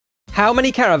How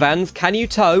many caravans can you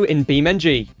tow in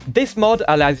BeamNG? This mod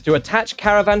allows you to attach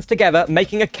caravans together,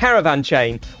 making a caravan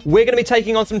chain. We're going to be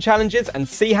taking on some challenges and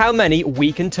see how many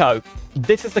we can tow.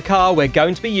 This is the car we're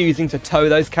going to be using to tow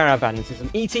those caravans. It's an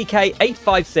ETK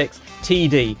 856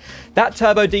 TD. That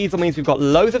turbo diesel means we've got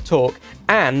loads of torque,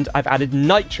 and I've added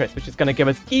nitrous, which is going to give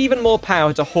us even more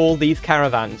power to haul these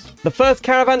caravans. The first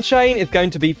caravan chain is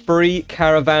going to be 3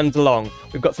 caravans long.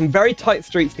 We've got some very tight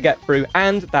streets to get through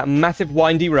and that massive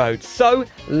windy road. So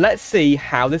let's see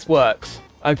how this works.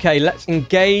 Okay, let's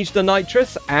engage the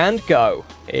nitrous and go.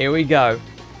 Here we go.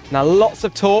 Now, lots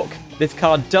of torque. This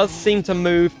car does seem to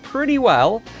move pretty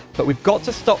well, but we've got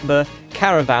to stop the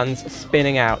caravans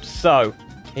spinning out. So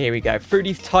here we go, through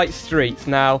these tight streets.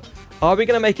 Now, are we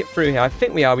going to make it through here? I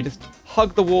think we are. We just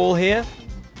hug the wall here.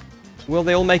 Will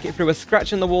they all make it through? We're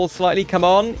scratching the wall slightly. Come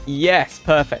on. Yes,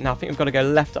 perfect. Now, I think we've got to go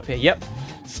left up here. Yep,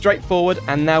 straight forward.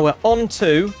 And now we're on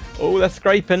to... Oh, they're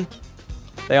scraping.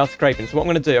 They are scraping. So what I'm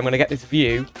going to do, I'm going to get this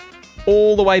view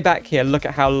all the way back here. Look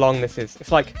at how long this is.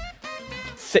 It's like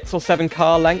 6 or 7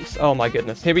 car lengths. Oh, my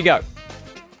goodness. Here we go.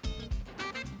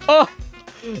 Oh,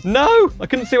 no. I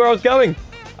couldn't see where I was going.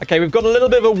 Okay, we've got a little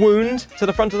bit of a wound to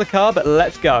the front of the car, but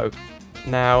let's go.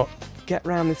 Now, get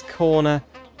around this corner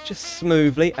just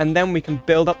smoothly, and then we can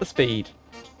build up the speed.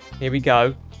 Here we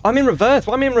go. I'm in reverse.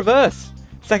 Why am I in reverse?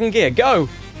 Second gear, go.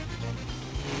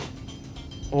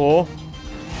 Or,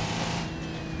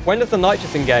 when does the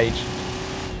nitrous engage?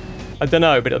 I don't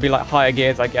know, but it'll be like higher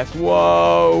gears, I guess.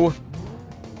 Whoa.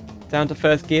 Down to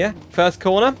first gear. First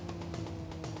corner.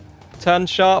 Turn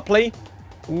sharply.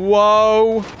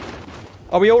 Whoa.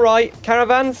 Are we all right,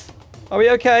 caravans? Are we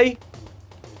okay?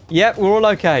 Yep, we're all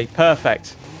okay.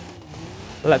 Perfect.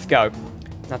 Let's go.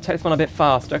 Now, take this one a bit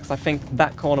faster, because I think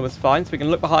that corner was fine. So we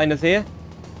can look behind us here.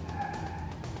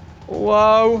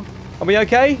 Whoa. Are we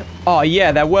okay? Oh,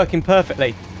 yeah, they're working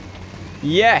perfectly.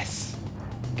 Yes.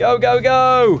 Go, go,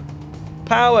 go.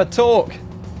 Power, torque.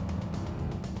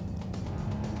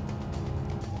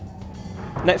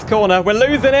 Next corner. We're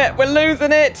losing it. We're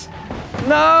losing it.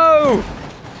 No.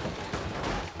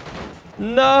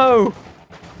 No.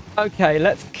 Okay,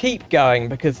 let's keep going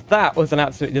because that was an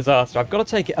absolute disaster. I've got to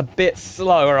take it a bit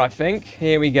slower, I think.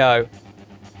 Here we go.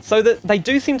 So that they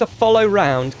do seem to follow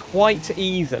round quite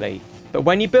easily. But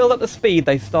when you build up the speed,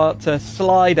 they start to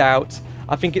slide out.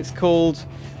 I think it's called...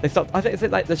 They start... I think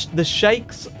it's like the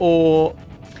shakes or...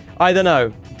 I don't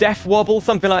know. Death wobble,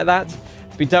 something like that. So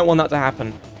we don't want that to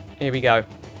happen. Here we go.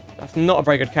 That's not a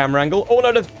very good camera angle. Oh,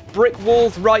 no, there's brick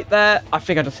walls right there. I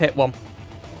think I just hit one.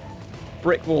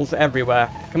 Brick walls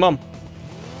everywhere. Come on.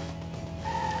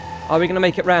 Are we going to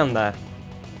make it round there?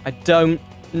 I don't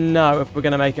know if we're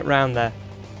going to make it round there.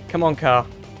 Come on, car.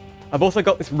 I've also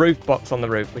got this roof box on the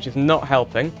roof, which is not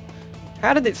helping.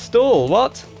 How did it stall?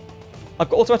 What? I've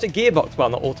got automatic gearbox. Well,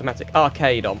 not automatic.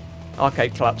 Arcade on.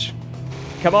 Arcade clutch.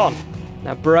 Come on.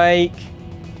 Now brake.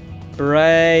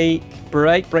 Brake.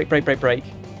 Brake. Brake, brake, brake, brake.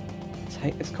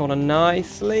 Take this corner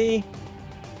nicely.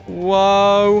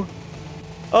 Whoa.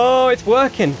 Oh, it's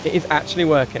working. It is actually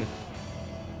working.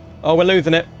 Oh, we're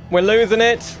losing it. We're losing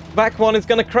it. Back one is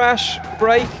going to crash.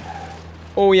 Brake.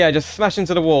 Oh, yeah, just smash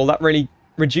into the wall. That really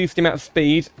reduced the amount of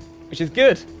speed, which is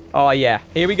good. Oh, yeah.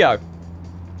 Here we go.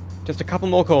 Just a couple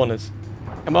more corners.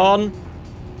 Come on.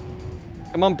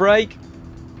 Come on, brake.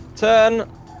 Turn.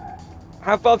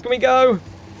 How fast can we go?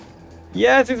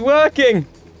 Yes, it's working.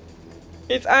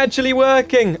 It's actually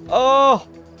working. Oh,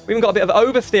 we even got a bit of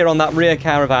oversteer on that rear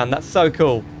caravan. That's so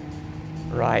cool.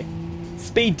 Right.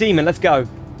 Speed demon. Let's go.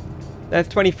 There's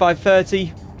 25, 30.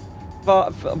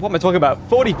 What am I talking about?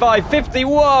 45, 50.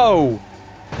 Whoa.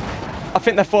 I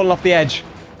think they're falling off the edge.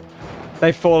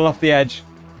 They've fallen off the edge.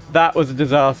 That was a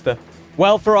disaster.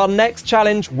 Well, for our next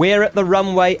challenge, we're at the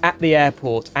runway at the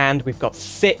airport, and we've got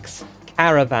 6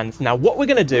 caravans. Now, what we're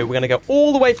going to do, we're going to go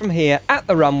all the way from here at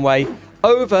the runway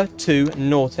over to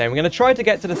Norte. We're going to try to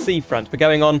get to the seafront. We're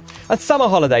going on a summer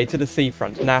holiday to the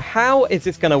seafront. Now, how is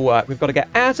this going to work? We've got to get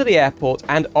out of the airport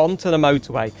and onto the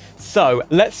motorway. So,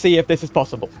 let's see if this is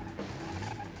possible.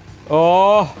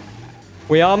 Oh,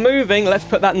 we are moving. Let's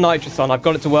put that nitrous on. I've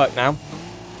got it to work now.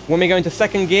 When we go into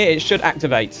second gear, it should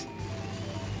activate.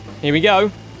 Here we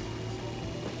go.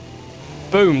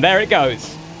 Boom, there it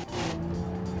goes.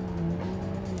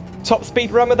 Top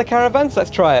speed run with the caravans.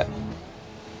 Let's try it.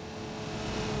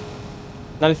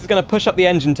 Now this is going to push up the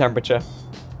engine temperature.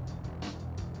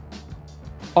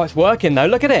 Oh, it's working though.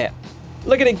 Look at it.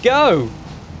 Look at it go.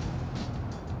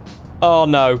 Oh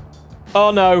no.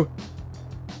 Oh no.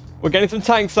 We're getting some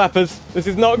tank slappers. This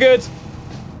is not good.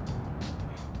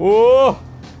 Whoa.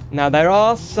 Now there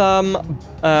are some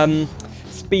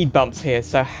speed bumps here,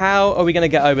 so how are we going to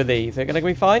get over these? Are they going to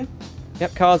be fine?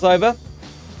 Yep, car's over.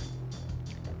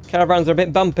 Caravans are a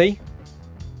bit bumpy.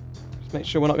 Just make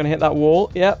sure we're not going to hit that wall.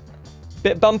 Yep.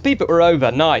 Bit bumpy, but we're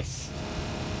over. Nice.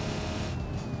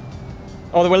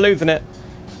 Oh, we're losing it.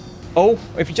 Oh,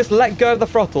 if you just let go of the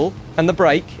throttle and the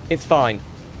brake, it's fine.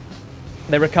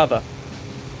 They recover.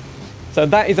 So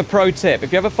that is a pro tip.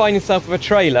 If you ever find yourself with a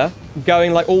trailer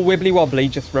going like all wibbly wobbly,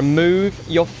 just remove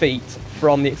your feet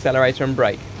from the accelerator and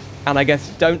brake. And I guess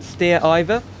don't steer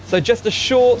either. So just a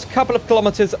short couple of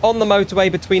kilometers on the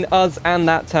motorway between us and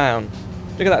that town.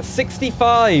 Look at that,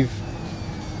 65.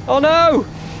 Oh no!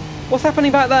 What's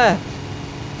happening back there?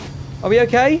 Are we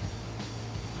okay?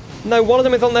 No, one of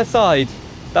them is on their side.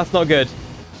 That's not good.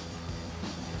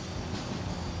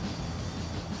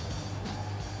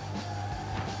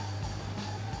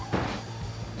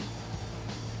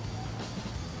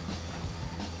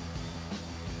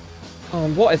 Oh,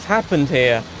 what has happened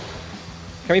here?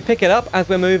 Can we pick it up as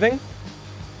we're moving?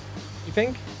 You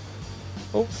think?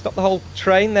 Oh, stop the whole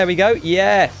train. There we go.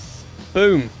 Yes.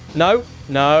 Boom. No.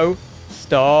 No.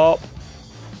 Stop.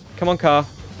 Come on, car.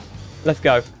 Let's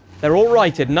go. They're all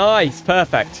righted. Nice.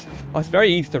 Perfect. Oh, it's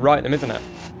very easy to right them, isn't it?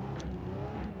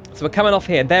 So we're coming off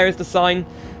here. There is the sign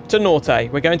to Norte.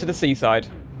 We're going to the seaside.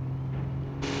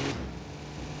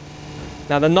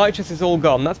 Now, the nitrous is all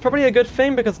gone. That's probably a good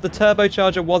thing because the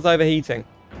turbocharger was overheating.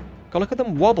 God, look at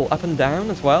them wobble up and down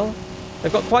as well.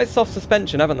 They've got quite soft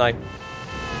suspension, haven't they?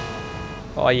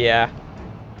 Oh, yeah.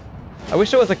 I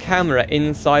wish there was a camera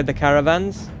inside the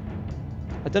caravans.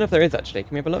 I don't know if there is, actually.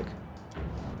 Can we have a look?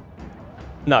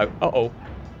 No. Uh-oh.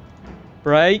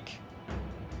 Brake.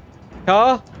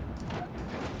 Car.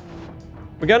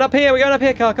 We're going up here. We're going up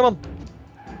here, car. Come on.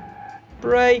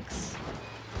 Brakes.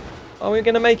 Are we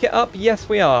going to make it up? Yes,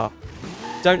 we are.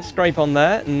 Don't scrape on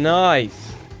there.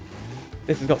 Nice.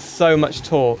 This has got so much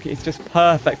torque. It's just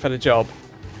perfect for the job.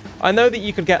 I know that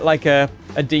you could get like a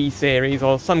D series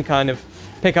or some kind of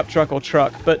pickup truck or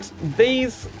truck, but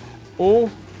these all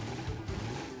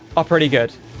are pretty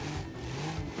good.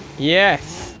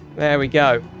 Yes. There we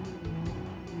go.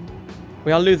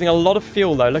 We are losing a lot of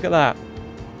fuel though. Look at that.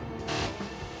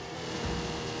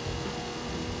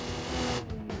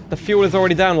 The fuel is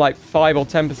already down like 5 or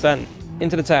 10%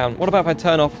 into the town. What about if I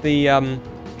turn off the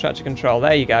traction control?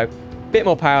 There you go. Bit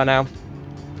more power now.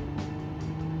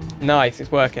 Nice,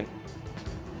 it's working.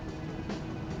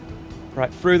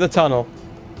 Right, through the tunnel.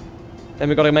 Then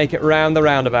we've got to make it round the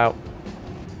roundabout.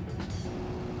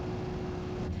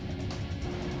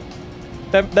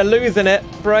 They're losing it.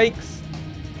 Brakes.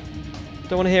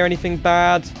 Don't want to hear anything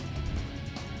bad.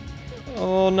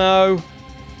 Oh no.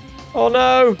 Oh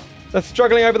no. They're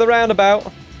struggling over the roundabout.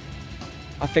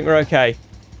 I think we're okay.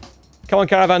 Come on,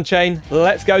 Caravan Chain.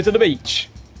 Let's go to the beach.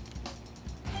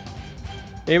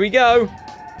 Here we go.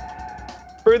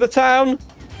 Through the town.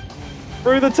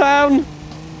 Through the town.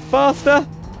 Faster.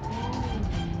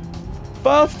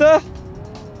 Faster.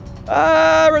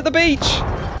 Ah, we're at the beach.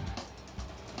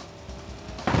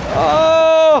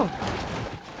 Oh.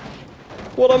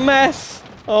 What a mess.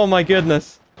 Oh my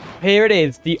goodness. Here it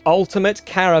is, the ultimate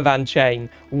caravan chain.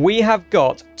 We have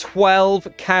got 12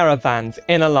 caravans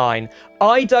in a line.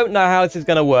 I don't know how this is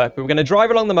going to work, but we're going to drive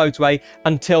along the motorway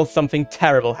until something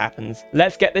terrible happens.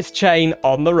 Let's get this chain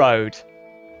on the road.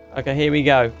 Okay, here we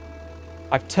go.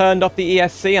 I've turned off the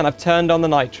ESC and I've turned on the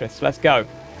nitrous. Let's go.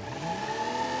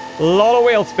 A lot of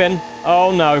wheel spin.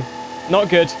 Oh no, not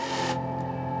good.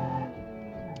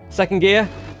 Second gear.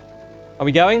 Are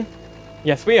we going?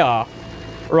 Yes, we are.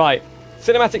 Right.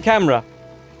 Cinematic camera.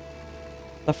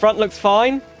 The front looks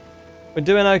fine. We're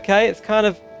doing okay. It's kind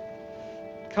of...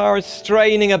 car is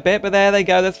straining a bit, but there they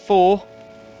go. There's 4.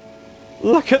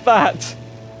 Look at that.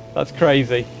 That's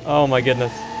crazy. Oh my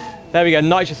goodness. There we go.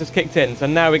 Nitrous has kicked in. So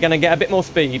now we're going to get a bit more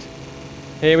speed.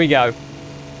 Here we go.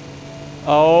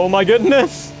 Oh my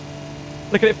goodness.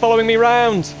 Look at it following me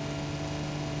round.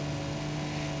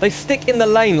 They stick in the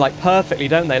lane like perfectly,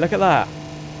 don't they? Look at that.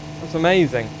 That's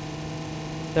amazing.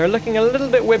 They're looking a little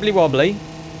bit wibbly wobbly,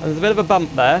 and there's a bit of a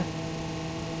bump there,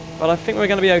 but I think we're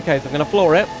going to be okay, so I'm going to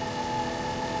floor it.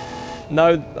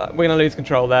 No, we're going to lose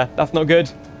control there. That's not good.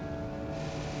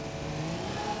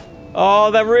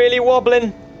 Oh, they're really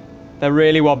wobbling. They're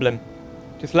really wobbling.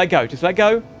 Just let go, just let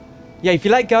go. Yeah, if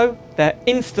you let go, they're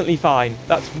instantly fine.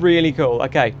 That's really cool.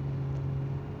 Okay.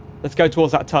 Let's go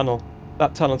towards that tunnel.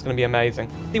 That tunnel's going to be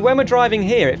amazing. See, when we're driving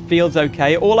here, it feels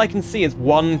okay. All I can see is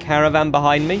one caravan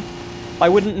behind me. I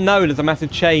wouldn't know there's a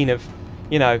massive chain of,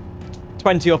 you know,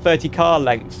 20 or 30 car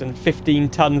lengths and 15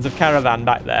 tons of caravan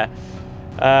back there.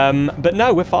 But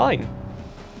no, we're fine.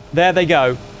 There they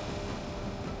go.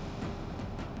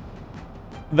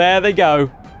 There they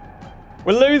go.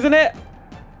 We're losing it.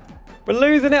 We're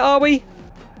losing it, are we?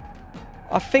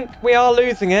 I think we are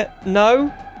losing it. No?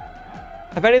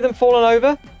 Have any of them fallen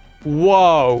over?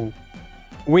 Whoa.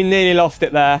 We nearly lost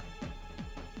it there.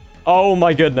 Oh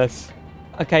my goodness.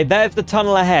 Okay, there's the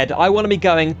tunnel ahead. I want to be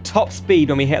going top speed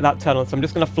when we hit that tunnel, so I'm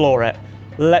just going to floor it.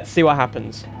 Let's see what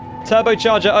happens.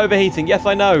 Turbocharger overheating. Yes,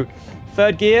 I know.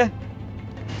 Third gear.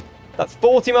 That's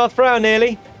 40 miles per hour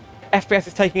nearly. FPS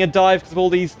is taking a dive because of all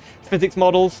these physics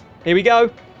models. Here we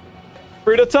go.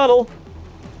 Through the tunnel.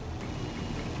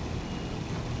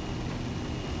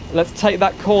 Let's take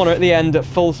that corner at the end at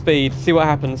full speed. See what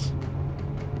happens.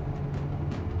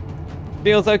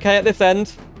 Feels okay at this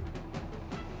end.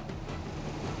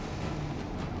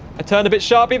 I turned a bit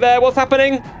sharply there. What's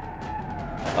happening?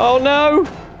 Oh no!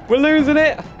 We're losing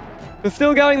it! We're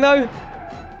still going though.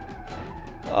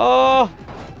 Oh!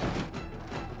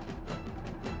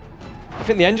 I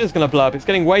think the engine's going to blow up. It's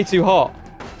getting way too hot.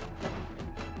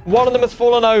 One of them has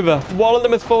fallen over. One of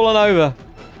them has fallen over.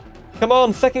 Come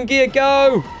on, second gear,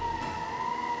 go!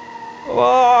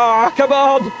 Oh, come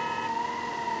on!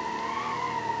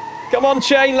 Come on,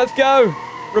 chain, let's go!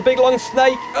 We're a big long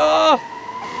snake. Oh!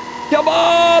 Come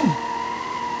on!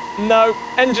 No,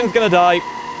 engine's gonna die.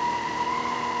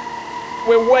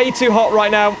 We're way too hot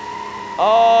right now.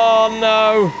 Oh,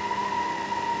 no.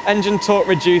 Engine torque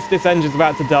reduced. This engine's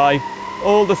about to die.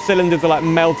 All the cylinders are like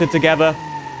melted together.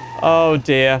 Oh,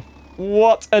 dear.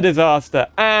 What a disaster.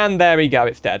 And there we go.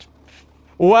 It's dead.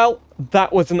 Well,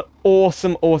 that was an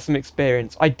awesome, awesome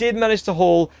experience. I did manage to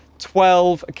haul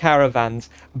 12 caravans,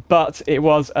 but it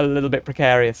was a little bit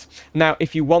precarious. Now,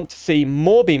 if you want to see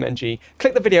more BeamNG,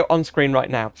 click the video on screen right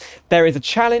now. There is a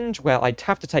challenge where I'd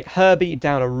have to take Herbie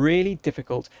down a really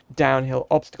difficult downhill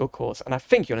obstacle course, and I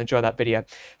think you'll enjoy that video.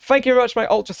 Thank you very much, my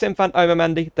Ultra Sim fan Oma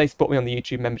Mandy. They support me on the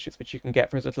YouTube memberships, which you can get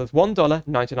for as little as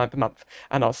 $1.99 per month.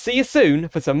 And I'll see you soon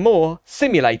for some more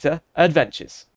simulator adventures.